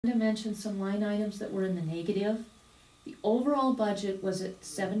To mention some line items that were in the negative. The overall budget was at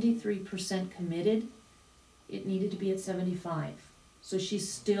 73% committed. It needed to be at 75. So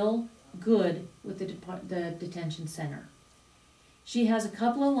she's still good with the detention center. She has a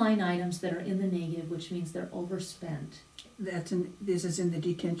couple of line items that are in the negative, which means they're overspent. This is in the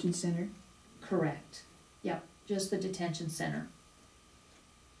detention center? Correct. Yep, just the detention center.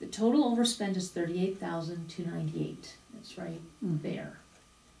 The total overspend is $38,298. That's right there.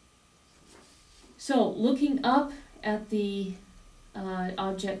 So looking up at the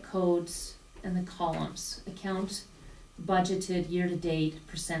object codes and the columns, account budgeted year-to-date,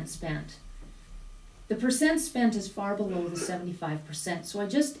 percent spent. The percent spent is far below the 75%, so I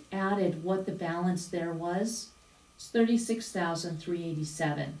just added what the balance there was. It's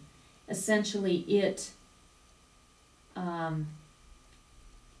 $36,387. Essentially, it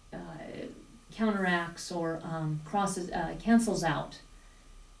counteracts or cancels out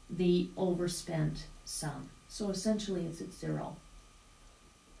the overspent sum. So essentially it's at zero.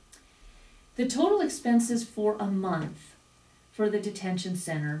 The total expenses for a month for the detention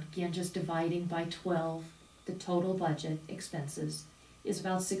center, again just dividing by 12, the total budget expenses is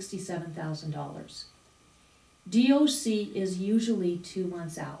about $67,000. DOC is usually 2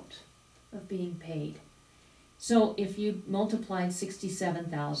 months out of being paid. So if you multiplied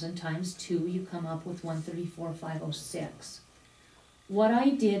 67,000 times 2, you come up with 134,506. What I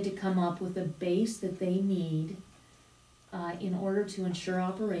did to come up with a base that they need in order to ensure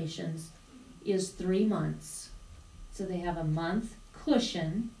operations is 3 months. So they have a month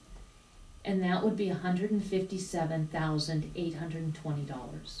cushion, and that would be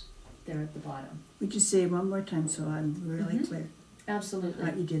 $157,820 there at the bottom. Would you say it one more time so I'm really clear? Absolutely.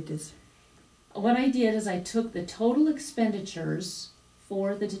 How you did this? What I did is I took the total expenditures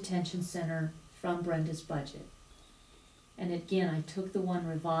for the detention center from Brenda's budget. And again, I took the one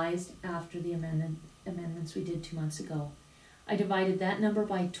revised after the amendments we did 2 months ago. I divided that number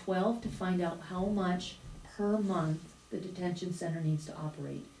by 12 to find out how much per month the detention center needs to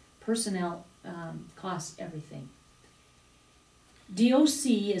operate. Personnel costs everything.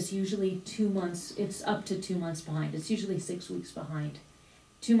 DOC is usually 2 months, it's up to 2 months behind. It's usually 6 weeks behind.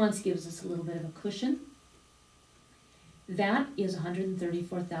 2 months gives us a little bit of a cushion. That is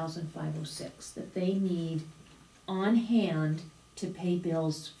 $134,506 that they need on hand to pay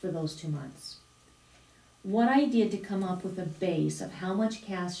bills for those 2 months. What I did to come up with a base of how much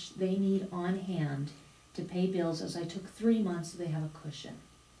cash they need on hand to pay bills is I took 3 months so they have a cushion.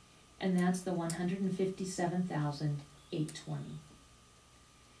 And that's the $157,820.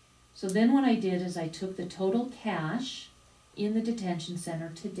 So then what I did is I took the total cash in the detention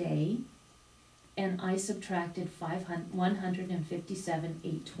center today and I subtracted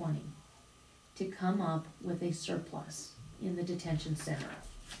 $157,820 to come up with a surplus in the detention center.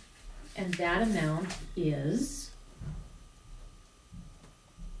 And that amount is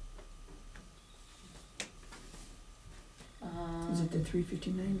Is it the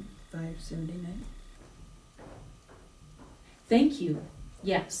 $359,579? Thank you.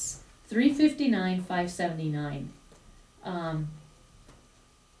 Yes, $359,579.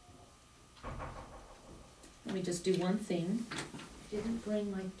 Let me just do one thing. Didn't bring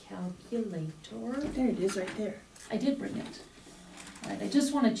my calculator. There it is, right there. I did bring it. All right, I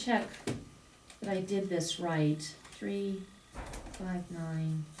just want to check that I did this right.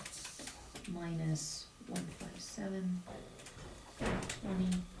 359 minus 157, 20.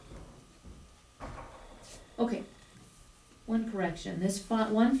 Okay, one correction. This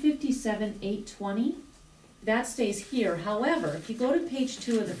 157,820, that stays here. However, if you go to page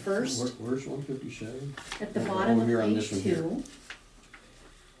 2 of the first, Where's 157? at the bottom of here on page this one 2.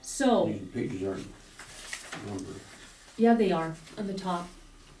 So, These pages aren't numbered. yeah, they are on the top.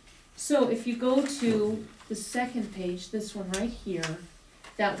 So if you go to the second page, this one right here,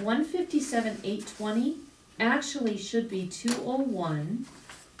 that 157,820 actually should be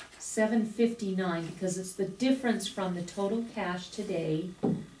 201,759 because it's the difference from the total cash today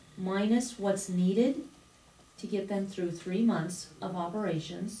minus what's needed to get them through 3 months of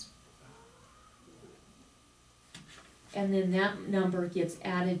operations. And then that number gets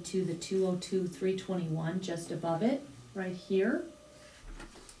added to the 202,321 just above it, right here.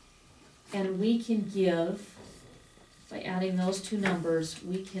 And we can give, by adding those two numbers,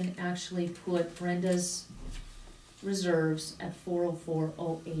 we can actually put Brenda's reserves at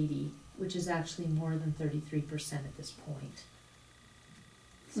 404,080, which is actually more than 33% at this point.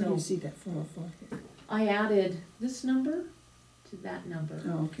 Where do So you see that 404 here? I added this number to that number.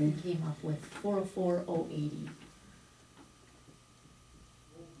 Oh, okay. And came up with 404,080.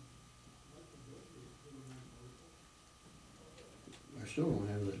 I still don't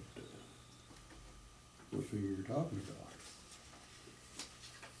have that, what figure you're talking about.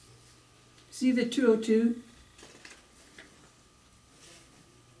 See the 202?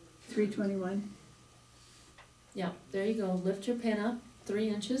 321? Yeah, there you go, lift your pen up 3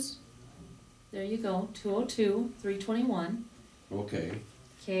 inches. There you go, 202, 321. Okay,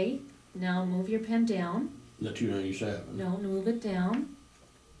 Okay, now move your pen down. the 297. No, move it down,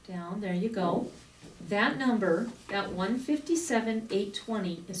 down, there you go. That number, that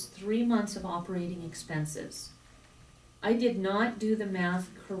 157,820 is 3 months of operating expenses. I did not do the math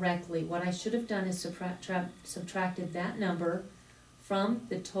correctly. What I should have done is subtracted that number from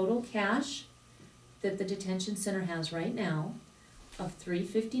the total cash that the detention center has right now of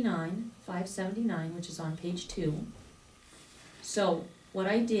 $359,579, which is on page 2. So what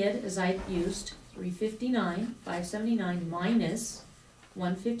I did is I used $359,579 minus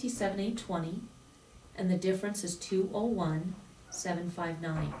 $157,820, and the difference is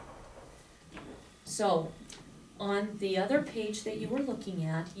 $201,759. So on the other page that you were looking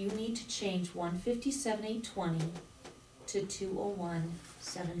at, you need to change $157,820 to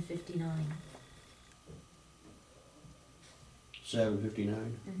 $201,759.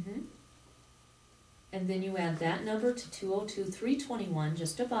 759. And then you add that number to 202,321,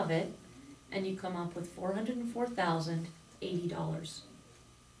 just above it, and you come up with $404,080.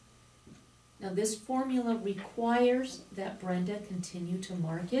 Now this formula requires that Brenda continue to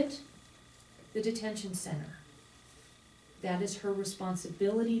market the detention center. That is her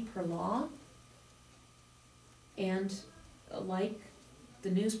responsibility per law. And like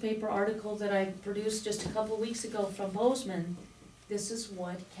the newspaper article that I produced just a couple weeks ago from Bozeman, this is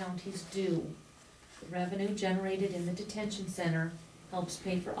what counties do. The revenue generated in the detention center helps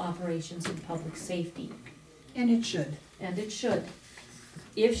pay for operations and public safety. And it should. And it should.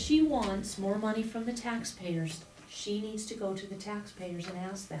 If she wants more money from the taxpayers, she needs to go to the taxpayers and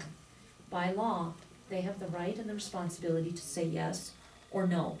ask them. By law, they have the right and the responsibility to say yes or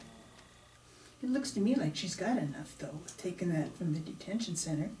no. It looks to me like she's got enough, though, taking that from the detention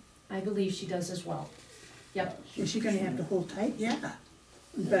center. I believe she does as well. Yep. Is she gonna have to hold tight? Yeah.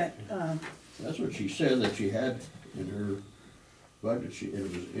 But, That's what she said that she had in her budget, it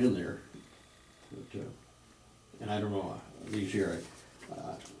was in there. But, and I don't know, these here,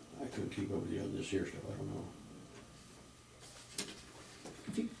 I couldn't keep up with this here stuff, I don't know.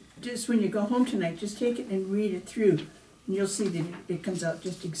 if you, just when you go home tonight, just take it and read it through, and you'll see that it comes out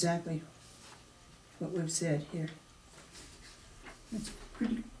just exactly what we've said here. It's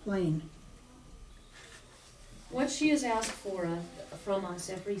pretty plain. What she has asked for from us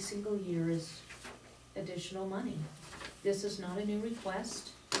every single year is additional money. This is not a new request.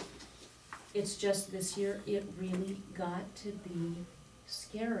 It's just this year it really got to be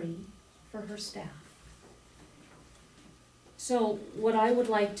scary for her staff. So what I would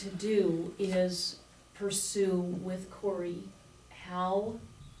like to do is pursue with Corey how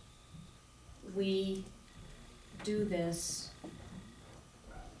we do this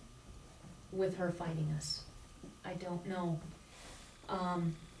with her fighting us. I don't know.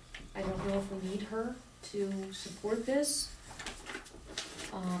 I don't know if we need her to support this.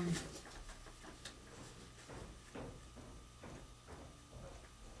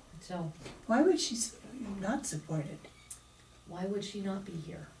 So, Why would she not support it? why would she not be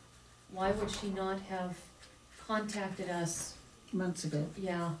here? Why would she not have contacted us? Months ago.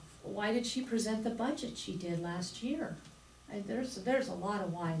 Yeah, why did she present the budget she did last year? There's a lot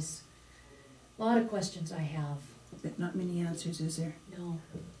of whys, a lot of questions I have. But not many answers, is there? No,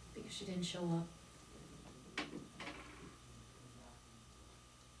 because she didn't show up.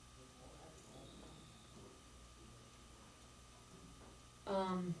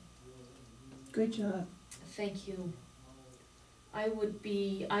 Good job. Thank you. I would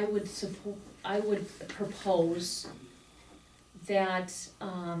propose that,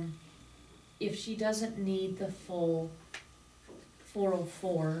 if she doesn't need the full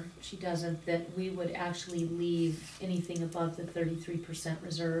 404, she doesn't, that we would actually leave anything above the 33%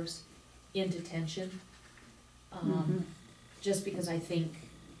 reserves in detention. Just because I think,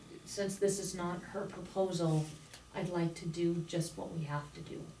 since this is not her proposal, I'd like to do just what we have to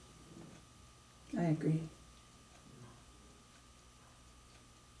do. I agree.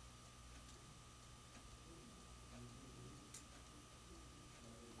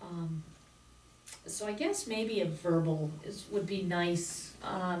 So I guess maybe a verbal would be nice,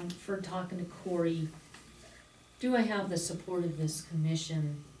 for talking to Corey. Do I have the support of this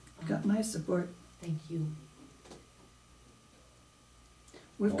commission? Got my support. Thank you.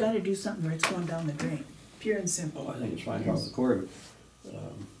 We've got to do something or it's going down the drain. Pure and simple. Oh, I think it's fine talking to Corey, but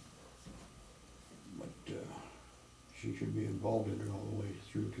she should be involved in it all the way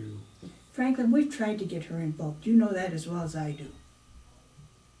through too. Franklin, we've tried to get her involved. You know that as well as I do.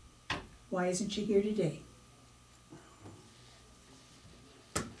 Why isn't she here today?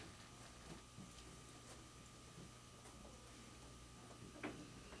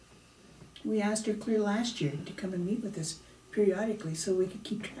 We asked her clear last year to come and meet with us periodically so we could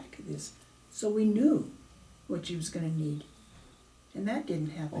keep track of this, so we knew what she was gonna need. And that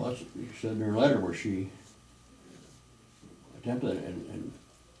didn't happen. Well, that's, you said in her letter where she attempted it and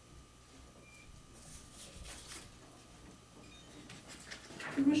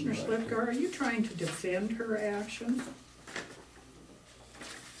Commissioner Slipgar, are you trying to defend her actions?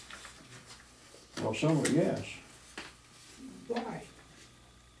 well, somewhat, yes. Why?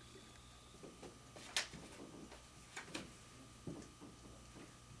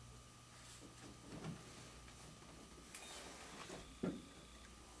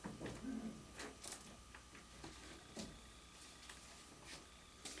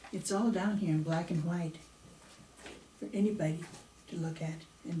 It's all down here in black and white for anybody to look at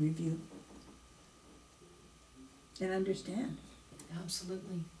and review and understand.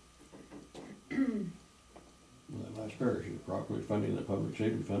 Absolutely. That last paragraph, she properly funding the public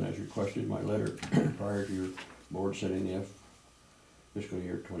safety fund as requested in my letter prior to your board setting the fiscal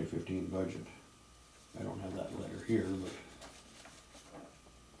year 2015 budget. I don't have that letter here, but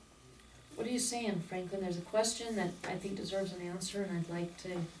What are you saying, Franklin? There's a question that I think deserves an answer, and I'd like to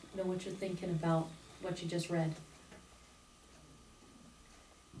know what you're thinking about what you just read.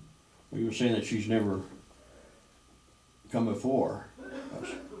 you were saying that she's never come before us.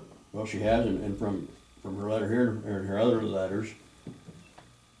 Well, she has, and from her letter here and her other letters,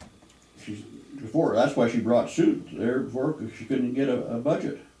 she's before. That's why she brought suit there before, because she couldn't get a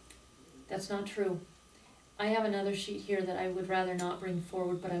budget. That's not true. I have another sheet here that I would rather not bring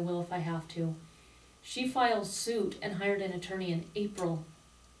forward, but I will if I have to. She filed suit and hired an attorney in April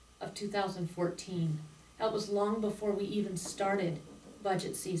of 2014. That was long before we even started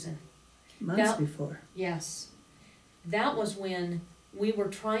budget season. Months before. Yes. That was when we were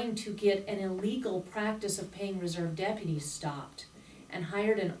trying to get an illegal practice of paying reserve deputies stopped and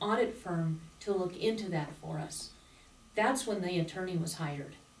hired an audit firm to look into that for us. That's when the attorney was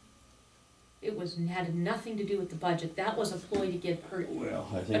hired. It had nothing to do with the budget. That was a ploy to get her Well,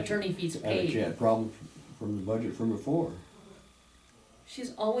 I think attorney fees I think she paid. had problems from the budget from before.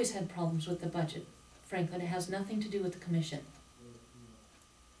 She's always had problems with the budget, Franklin. It has nothing to do with the commission.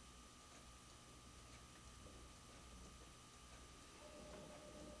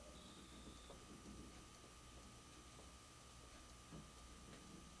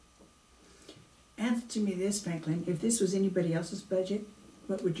 Answer to me this, Franklin, if this was anybody else's budget,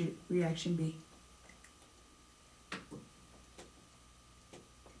 what would your reaction be?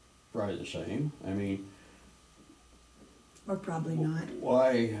 Probably the same. I mean, Or probably not.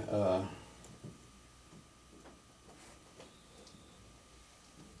 why,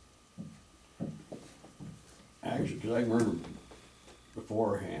 actually, because I can remember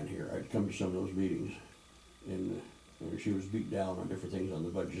beforehand here, I'd come to some of those meetings, and she was beat down on different things on the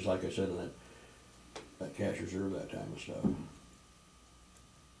budget, just like I said in that cash reserve, that time of stuff.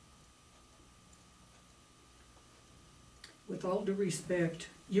 With all due respect,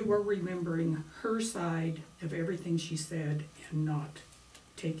 you are remembering her side of everything she said and not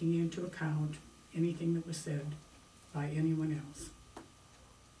taking into account anything that was said by anyone else.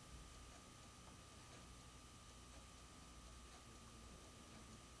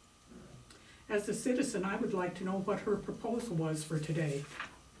 As a citizen, I would like to know what her proposal was for today.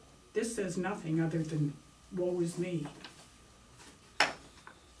 This says nothing other than woe is me.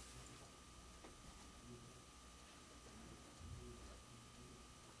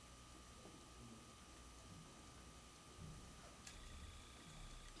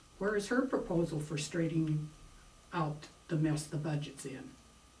 Where is her proposal for straightening out the mess the budget's in?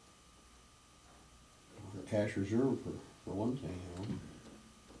 The cash reserve for one thing, you know.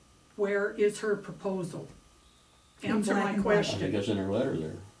 Where is her proposal? In Answer black my and white. I think question. that's in her letter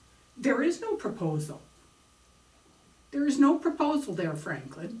there. There is no proposal. There is no proposal there,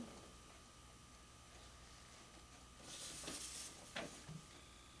 Franklin.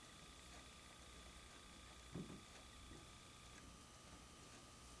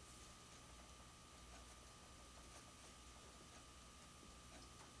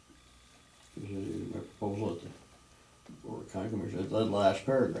 My proposal at the Board of County Commissioners, that last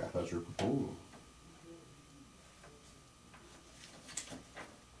paragraph, that's her proposal.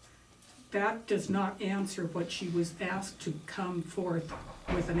 That does not answer what she was asked to come forth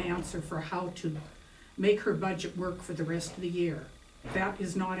with an answer for how to make her budget work for the rest of the year. That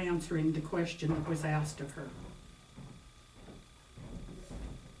is not answering the question that was asked of her.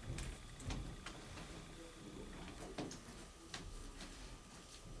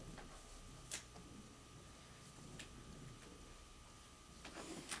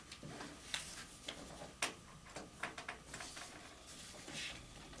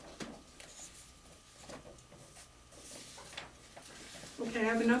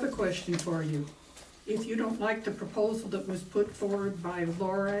 have another question for you. If you don't like the proposal that was put forward by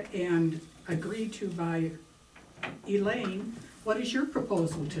Laura and agreed to by Elaine, what is your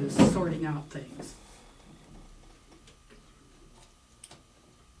proposal to sorting out things?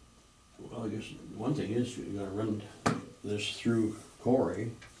 Well, I guess one thing is you're gonna run this through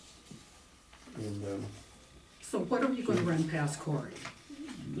Corey. And, So what are you gonna run past Corey?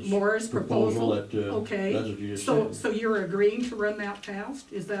 this Laura's proposal? that, Okay. that's what you just So, said. so you're agreeing to run that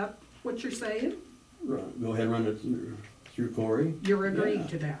past? Is that what you're saying? Go ahead and run it through Corey. You're agreeing Yeah.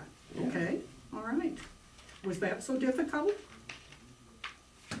 to that? Yeah. Okay, all right. Was that so difficult?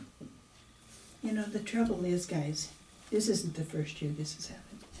 You know, the trouble is, guys, this isn't the first year this has happened.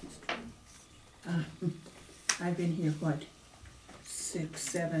 I've been here, what, 6,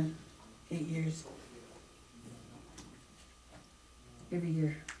 7, 8 years? Every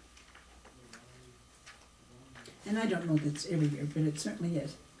year. And I don't know that it's every year, but it certainly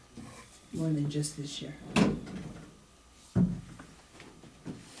is. More than just this year.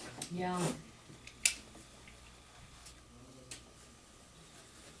 Yeah,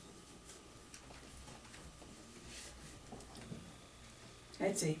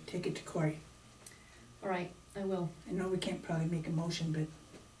 I'd say take it to Corey. all right, I will. I know we can't probably make a motion, but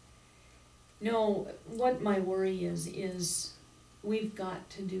No, what my worry is we've got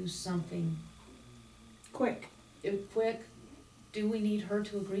to do something quick. quick. Do we need her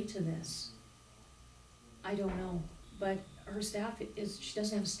to agree to this? I don't know, but her staff she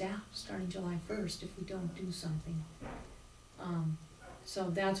doesn't have staff starting July 1st if we don't do something.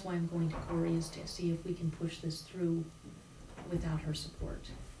 So that's why I'm going to Corey, is to see if we can push this through without her support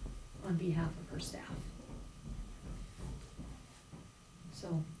on behalf of her staff.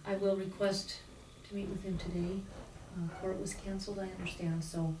 So I will request to meet with him today. Court was canceled, I understand,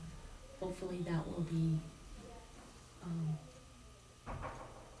 so hopefully that will be,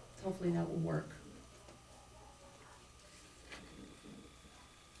 hopefully that will work.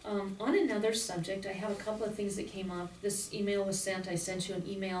 On another subject, I have a couple of things that came up. This email was sent, I sent you an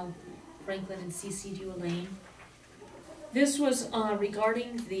email, Franklin, and CC'd you, Elaine. This was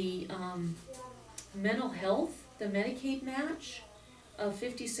regarding the mental health, the Medicaid match of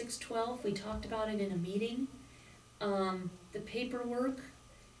 5612. We talked about it in a meeting. The paperwork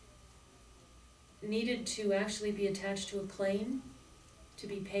needed to actually be attached to a claim to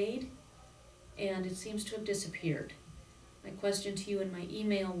be paid, and it seems to have disappeared. My question to you in my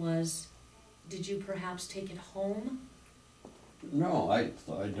email was, did you perhaps take it home? No, I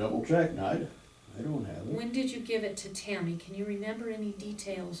double checked, and I don't have it. When did you give it to Tammy? Can you remember any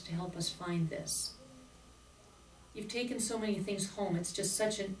details to help us find this? You've taken so many things home, it's just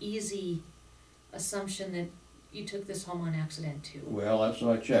such an easy assumption that you took this home on accident too. Well, that's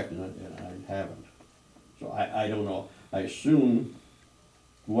what I checked, and I haven't. So I don't know. I assume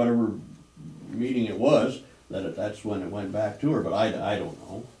whatever meeting it was, that's when it went back to her, but I don't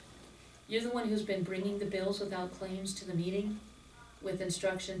know. You're the one who's been bringing the bills without claims to the meeting with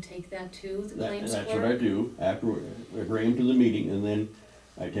instruction, take that to the claims clerk? That's what I do, after, I bring them to the meeting, and then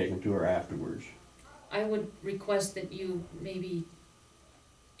I take them to her afterwards. I would request that you maybe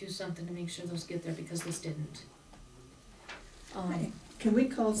do something to make sure those get there, because this didn't. Can we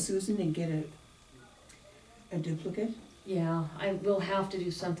call Susan and get a duplicate? Yeah, I will have to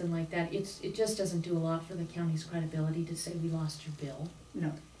do something like that. It just doesn't do a lot for the county's credibility to say we lost your bill.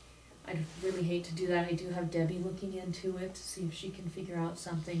 No. I'd really hate to do that. I do have Debbie looking into it to see if she can figure out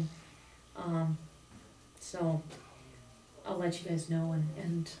something. So I'll let you guys know,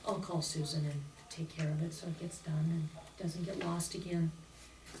 and I'll call Susan and take care of it so it gets done and doesn't get lost again.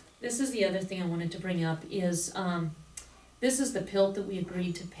 This is the other thing I wanted to bring up is, this is the PILT that we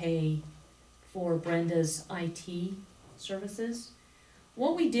agreed to pay for Brenda's IT services.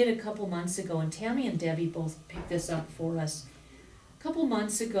 What we did a couple months ago, and Tammy and Debbie both picked this up for us, a couple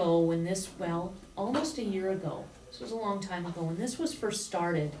months ago when this, well, almost a year ago, this was a long time ago, when this was first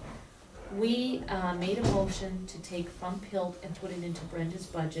started, we made a motion to take from PILT and put it into Brenda's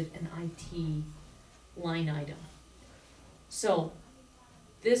budget an IT line item. So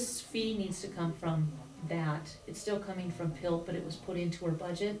this fee needs to come from that. It's still coming from PILT, but it was put into her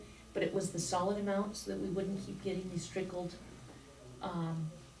budget, but it was the solid amount so that we wouldn't keep getting these trickled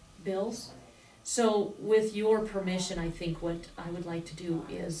bills. So with your permission, I think what I would like to do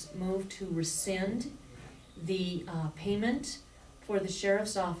is move to rescind the payment for the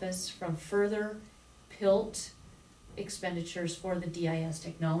sheriff's office from further PILT expenditures for the DIS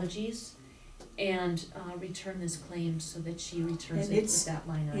technologies, and return this claim so that she returns And it it's with that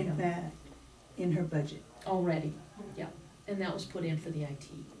line In item. fact, in her budget. Already, yeah, and that was put in for the IT.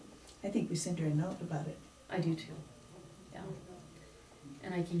 I think we sent her a note about it. I do too, yeah.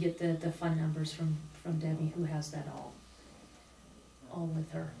 And I can get the fund numbers from Debbie, who has that all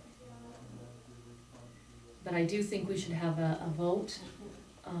with her. But I do think we should have a vote,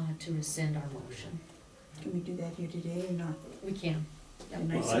 to rescind our motion. Can we do that here today or not? We can.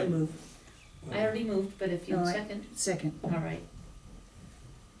 And I Well, so move. I already moved, but if you No, second, Second. all right.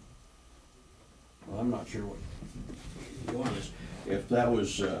 Well, I'm not sure what you want is, if that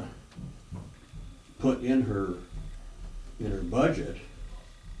was, put in her budget,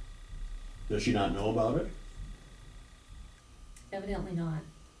 does she not know about it? Evidently not.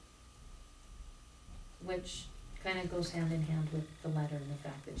 Which kinda goes hand in hand with the letter and the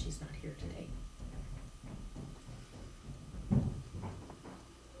fact that she's not here today.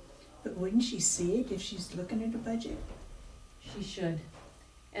 But wouldn't she see it if she's looking at a budget? She should.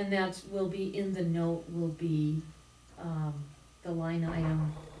 And that will be, in the note will be, the line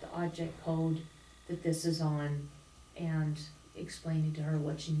item, the object code that this is on, and explaining to her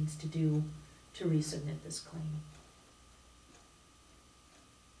what she needs to do to resubmit this claim.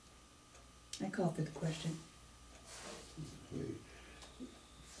 I call for the question. Okay.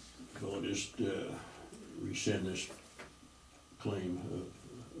 So just, rescind this claim of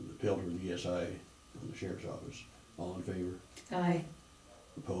the Pilgrim DSI from the sheriff's office. All in favor? Aye.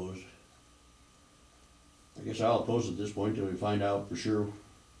 Opposed? I guess I'll oppose at this point till we find out for sure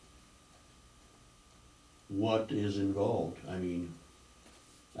what is involved. I mean,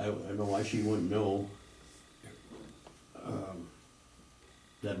 I don't know why she wouldn't know,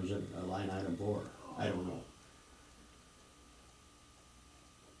 that was a line item for her. I don't know.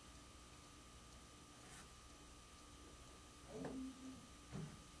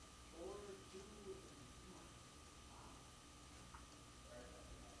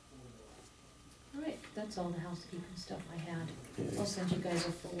 All right, that's all the housekeeping stuff I had. Okay. I'll send you guys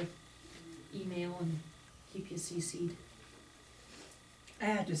a full email and keep you CC'd. I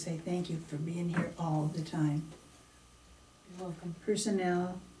have to say thank you for being here all the time. You're welcome.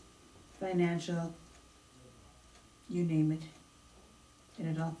 Personnel, financial, you name it.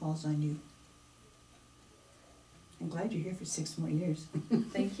 And it all falls on you. I'm glad you're here for 6 more years.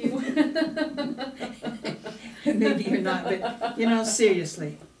 Thank you. Maybe you're not, but, you know,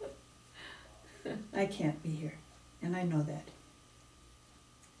 seriously. I can't be here, and I know that.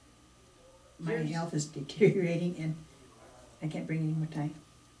 My Yours- health is deteriorating, and I can't bring any more time.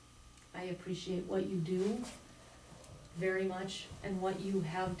 I appreciate what you do very much, and what you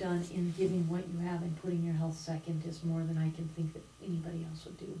have done in giving what you have and putting your health second is more than I can think that anybody else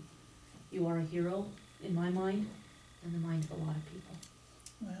would do. You are a hero in my mind, and the mind of a lot of people.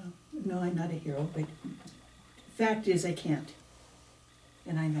 Well, no, I'm not a hero, but fact is I can't,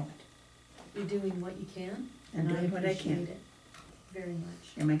 and I know it. You're doing what you can, I'm and I doing what I appreciate can. it very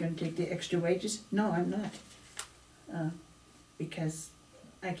much. Am I gonna take the extra wages? No, I'm not. Because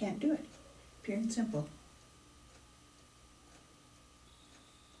I can't do it, pure and simple.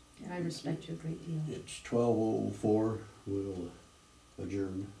 I respect you a great deal. It's 12:04, we'll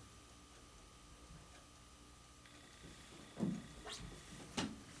adjourn.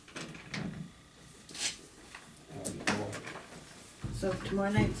 So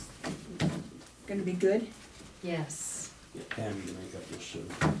tomorrow night's gonna be good? Yes. Get Tammy to make up this,